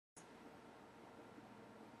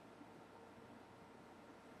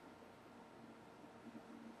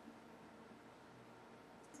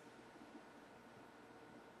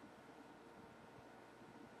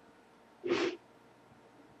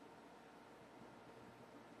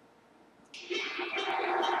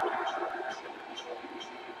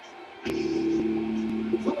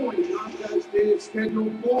is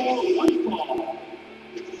scheduled for one fall.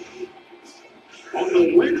 On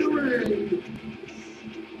the way to the ring,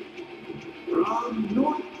 from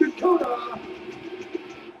North Dakota,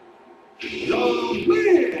 the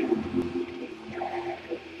man.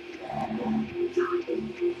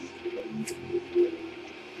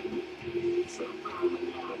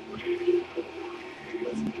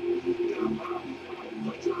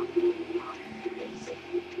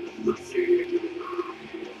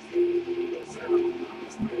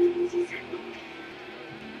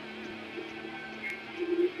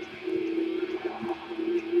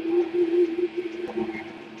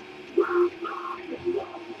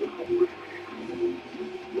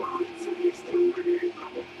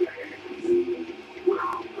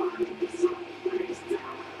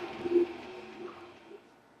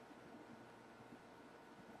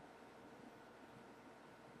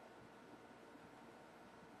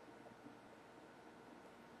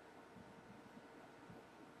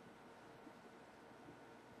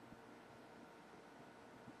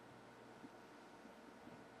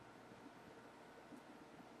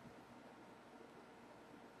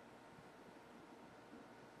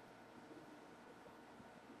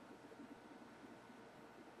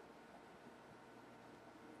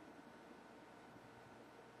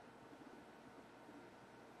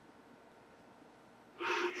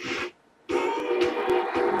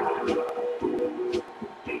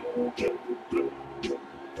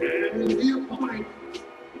 And the opponent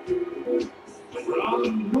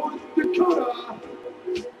from North Dakota,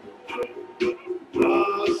 the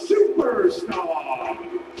superstar.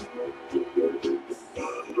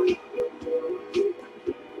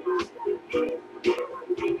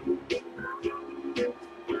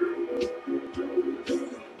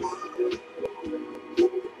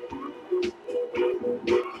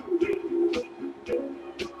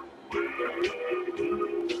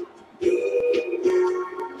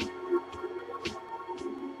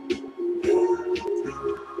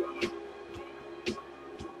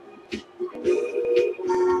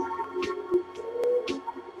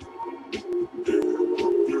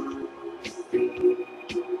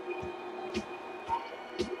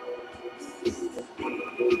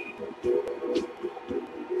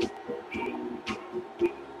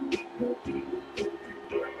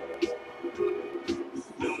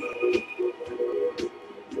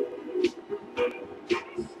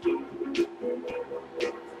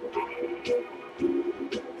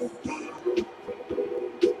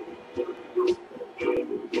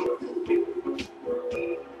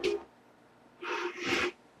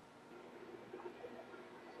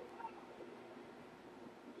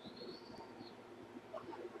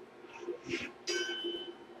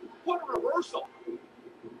 What a reversal!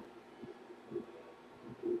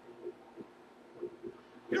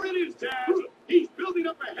 Here it is, Taz. He's building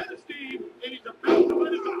up a head of steam, and he's about to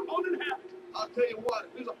let his opponent have it. I'll tell you what,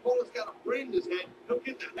 if his opponent's got a brain in his head, he'll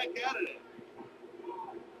get the heck out of there.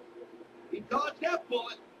 He dodged that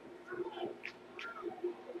bullet.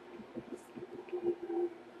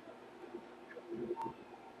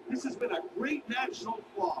 This has been a great match so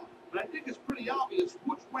far, but I think it's pretty obvious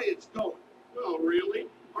which way it's going. Oh, really?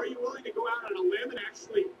 Are you willing to go out on a limb and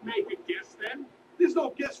actually make a guess then? There's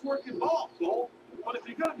no guesswork involved, Cole. But if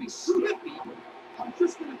you're going to be snippy, I'm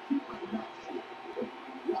just going to keep my mouth shut.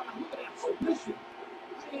 Wow, look at that submission.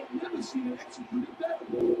 I ain't never seen it executed better.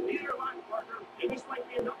 Neither have I, partner, and this might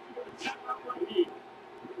be enough to get the tap out right here.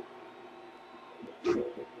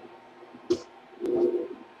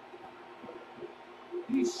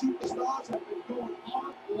 These superstars have been going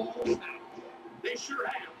on all night. They sure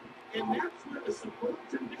have. And that's where the superb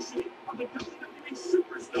conditioning of the WWE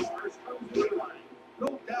superstars comes into play. No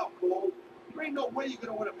doubt, Cole. There ain't no way you're going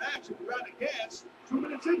to win a match if you're out of gas 2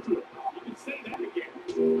 minutes into it. You can say that again.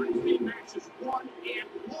 I've seen matches won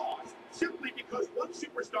and lost simply because one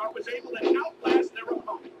superstar was able to outlast their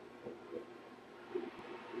opponent.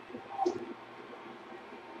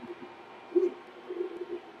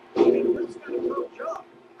 That's not a tough job.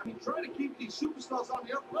 I mean, trying to keep these superstars on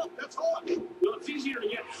the up and up, that's hard. Well, it's easier to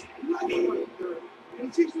yes. Right, and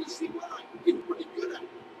it's easy to see why. He's pretty good at it.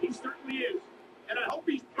 He certainly is. And I hope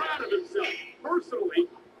he's proud of himself. Personally,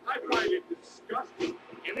 I find it disgusting.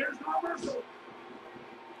 And there's the reversal.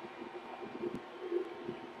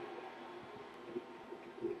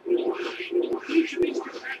 Each of these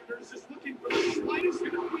competitors is looking for the slightest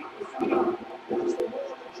bit of weakness in the other. That's the law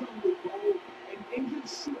of the jungle, Cole. And injured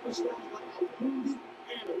superstars like a wounded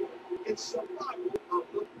animal. It's survival of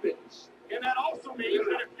the fittest. And that also means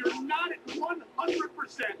that if you're not at 100%,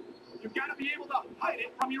 you've got to be able to hide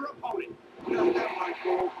it from your opponent. You got that right,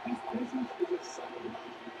 Cole. This business is a psychological.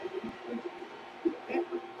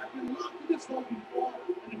 I've been locked in this this low before,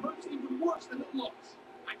 and it hurts even worse than it looks.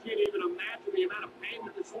 I can't even imagine the amount of pain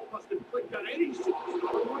that this hole must inflict on any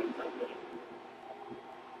superstar. What is that thing?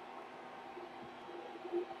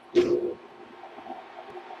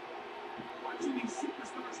 Watching these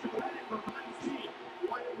superstars go at it reminds me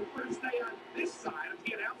why I prefer to stay on this side of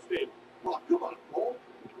the announce table. Oh, come on, Cole.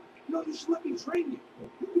 You know, you should let me train you.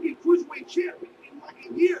 You could be a cruiserweight champ in like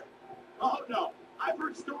a year. Oh, no. I've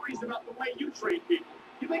heard stories about the way you train people.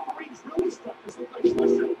 You make Marines really instructors look like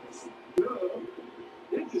specialists. No,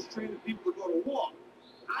 they're just training people to go to war.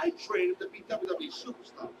 I train them to be WWE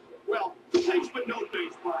superstars. Well, thanks but no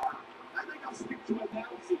thanks, Parker. I think I'll stick to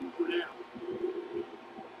announcing for now.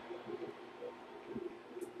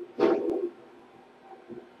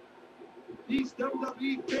 These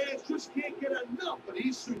WWE fans just can't get enough of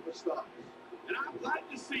these superstars. And I'm glad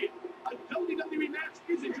to see it. A WWE match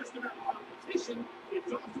isn't just about competition,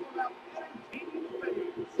 it's also about entertaining the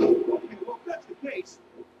fans. Okay, well, if that's the case,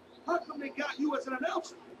 how come they got you as an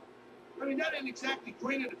announcer? I mean, that ain't exactly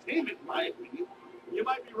great entertainment, in my opinion. You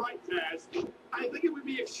might be right, Taz. I think it would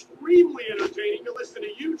be extremely entertaining to listen to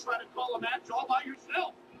you try to call a match all by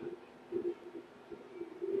yourself.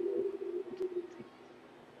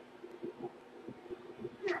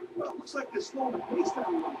 Well, it looks like they're slowing the pace down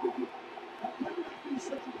a little bit here. Why would that be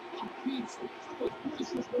such a big piece? Some of those boys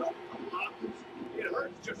just went up a couple options. It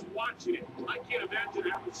hurts just watching it. I can't imagine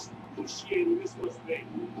how excruciating this must be.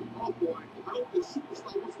 Oh boy, I hope the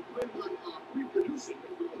superstar wasn't planning on reproducing it.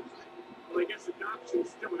 Well, I guess adoption is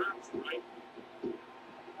still an option, right?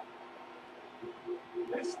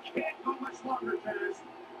 This can't go much longer, Taz.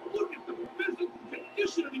 Look at the physical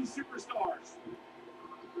condition of these superstars.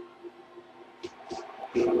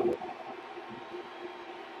 I'll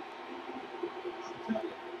tell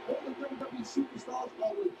you, all the WWE superstars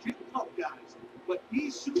are legit tough guys, but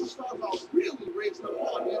these superstars are really raising the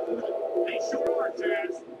bar here tonight. They sure are,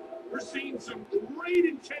 Taz. We're seeing some great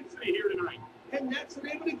intensity here tonight. And that's the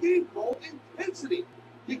name of the game, Cole, intensity.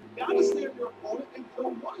 You gotta stay on your opponent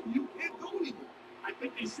until one, you can't go anymore. I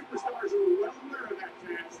think these superstars are well aware of that,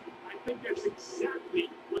 Taz. I think that's exactly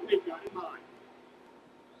what they've got in mind.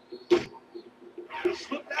 He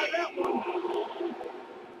slipped out of that one.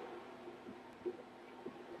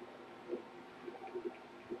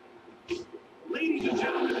 Ladies and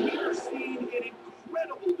gentlemen, we are seeing an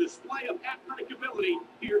incredible display of athletic ability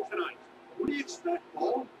here tonight. What do you expect,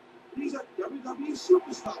 Paul? These are WWE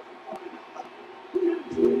superstars. We're going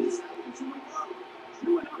to do this after 2 months.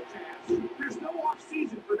 True enough, Taz. There's no off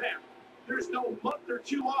season for them. There's no month or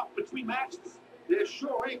two off between matches. There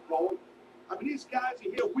sure ain't, Paul. I mean, these guys are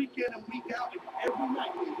here week in and week out, and every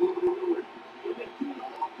night they leave the ring. And they do it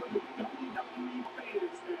all for the WWE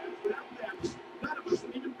fans, Taz. Without them, none of us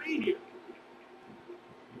would even be here.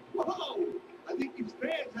 Whoa! I think these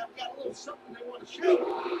fans have got a little something they want to share.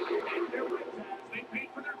 And they're right, Taz. They paid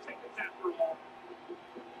for their tickets after all.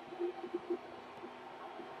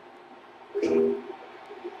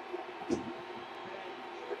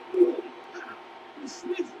 The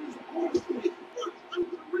snitch is always getting first under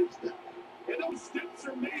the ring step. And those steps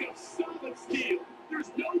are made of solid steel.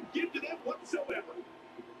 There's no give to them whatsoever.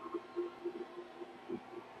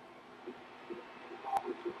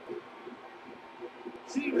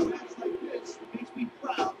 Seeing a match like this makes me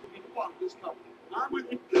proud to be part of this company. I'm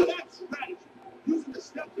with you. That's strategy. Using the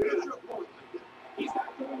step to get your opponent like that. He's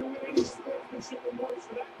not going to win any sportsmanship awards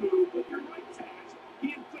for that move, but you're right, Taz. He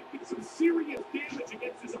inflicted some serious damage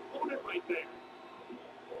against his opponent right there.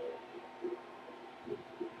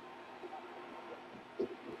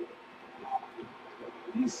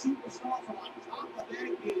 These superstars are on top of their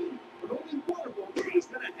game, but only one of them is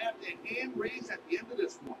going to have their hand raised at the end of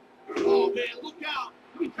this one. Oh man, look out!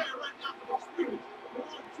 Let me tell you right now from experience, there are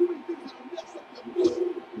too many things that will mess up your mission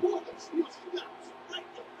more than steel steps right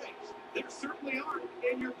in your face. There certainly are,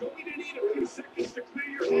 and you're going to need a few seconds to clear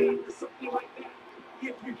your head after something like that,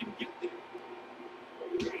 if you can get there.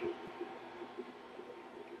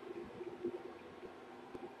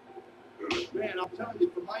 Man, I'm telling you,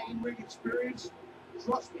 from my in-ring experience,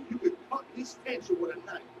 trust me, you could cut this tension with a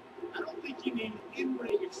knife. I don't think you need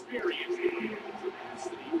in-ring experience to be able to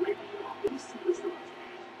master the these superstars.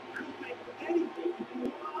 I don't think anything can be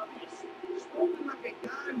more obvious. Spoken like a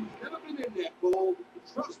guy who's never been in there, Cole.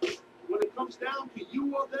 Trust me, when it comes down to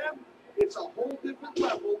you or them, it's a whole different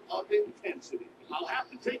level of intensity. I'll have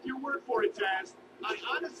to take your word for it, Taz. I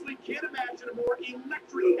honestly can't imagine a more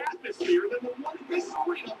electric atmosphere than the one in this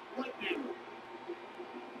arena right now.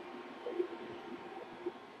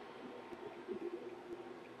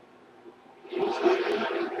 Looks like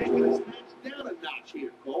they're taking this match down a notch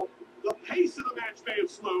here, Cole. The pace of the match may have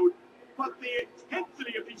slowed, But the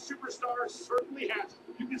intensity of these superstars certainly has.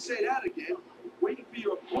 You can say that again. Waiting for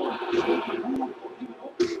your opponent to change the move or even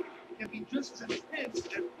open it can be just as intense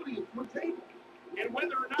as putting it through a table. And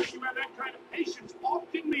whether or not you have that kind of patience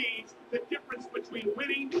often means the difference between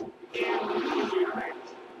winning and losing a match.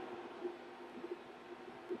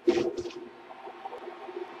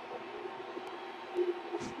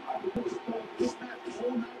 This match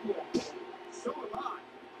all night long. So have I.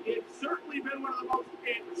 It's certainly been one of the most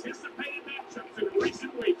anticipated matchups in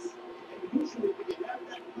recent weeks. And usually when you have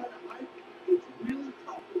that kind of hype, it's really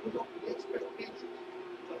tough to live up to the expectations.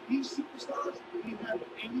 But these superstars ain't having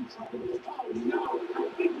any trouble with it. Oh no, I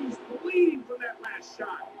think he's bleeding from that last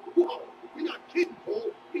shot. Whoa, you're not kidding,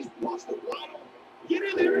 Cole. He's busted wide open. Get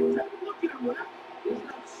in there and take a look at him, Rap. Isn't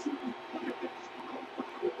that super? Look at this.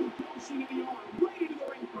 Pushing to the arm, right into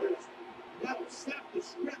the ring post. That'll snap the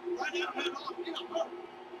script right out of that arm in a hurry.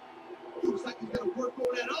 Looks like he's got to work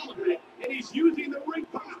on that arm, man. And he's using the ring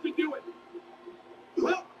post to do it.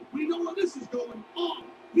 Well, we know where this is going. On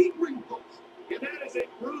the ring post. And that is a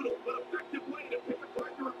brutal but effective way to pick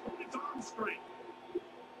apart your opponent's arm strength.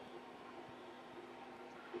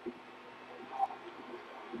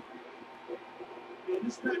 Man,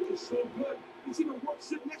 this match is so good. It's even worth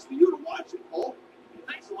sitting next to you to watch it, Paul.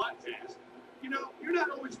 Thanks a lot, Taz. You know, you're not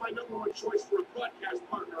always my number one choice for a broadcast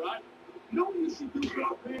partner, right? You know what you should do for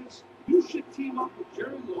our fans? You should team up with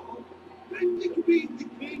Jerry Long. And you could be the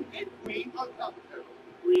king and queen on top of her.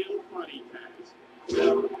 Real funny, Taz. So,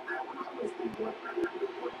 that would always be what I have to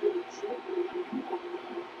put in the show.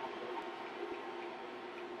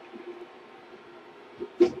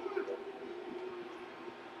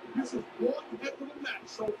 This is one heck of a match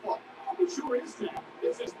so far. It sure is, Taz.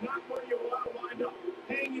 This is not where you want to wind up,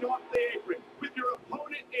 hanging off the apron, with your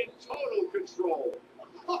opponent in total control.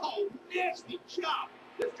 Oh, nasty job.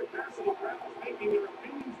 This capacity crowd is making their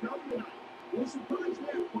opinions known tonight. No surprise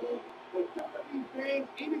there, Cole. But WWE fans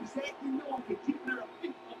ain't exactly known for keeping their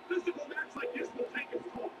opinion. A physical match like this will take its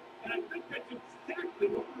toll, and I think that's exactly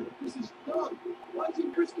what This is dumb. Why is he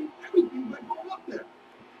risking everything by going up there?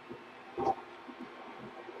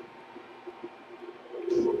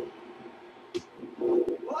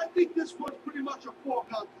 Well, I think this was pretty much a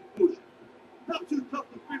foregone conclusion. Not too tough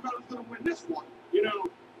to figure out who's going to win this one. You know,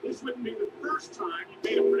 this wouldn't be the first time you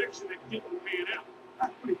made a prediction that didn't pan out.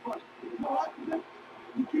 That's pretty funny. You know what?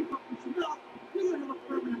 You keep up with enough, you're going to have a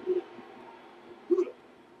permanent win.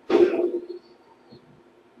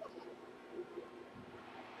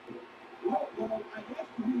 Well, I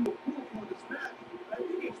have to be more cool for this match. I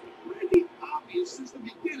think it's pretty obvious since the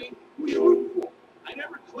beginning who you're rooting for. I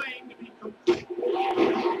never claimed to be complete.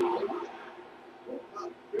 Oh,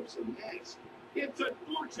 God, there's some ass. It's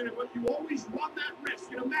unfortunate, but you always run that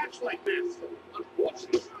risk in a match like this.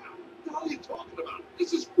 Unfortunate? What the hell are you talking about?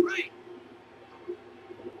 This is great.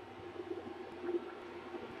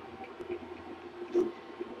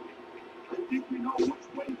 I think we know which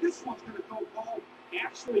way this one's going to go, Paul.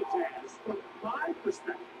 Actually, Taz, from my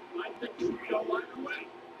perspective, I think it should go either way.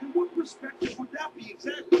 And what perspective would that be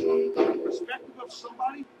exactly? The perspective of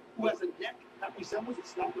somebody who has a neck that resembles a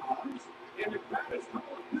stack of arms? And the crowd is telling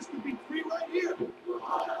us This could be free right here.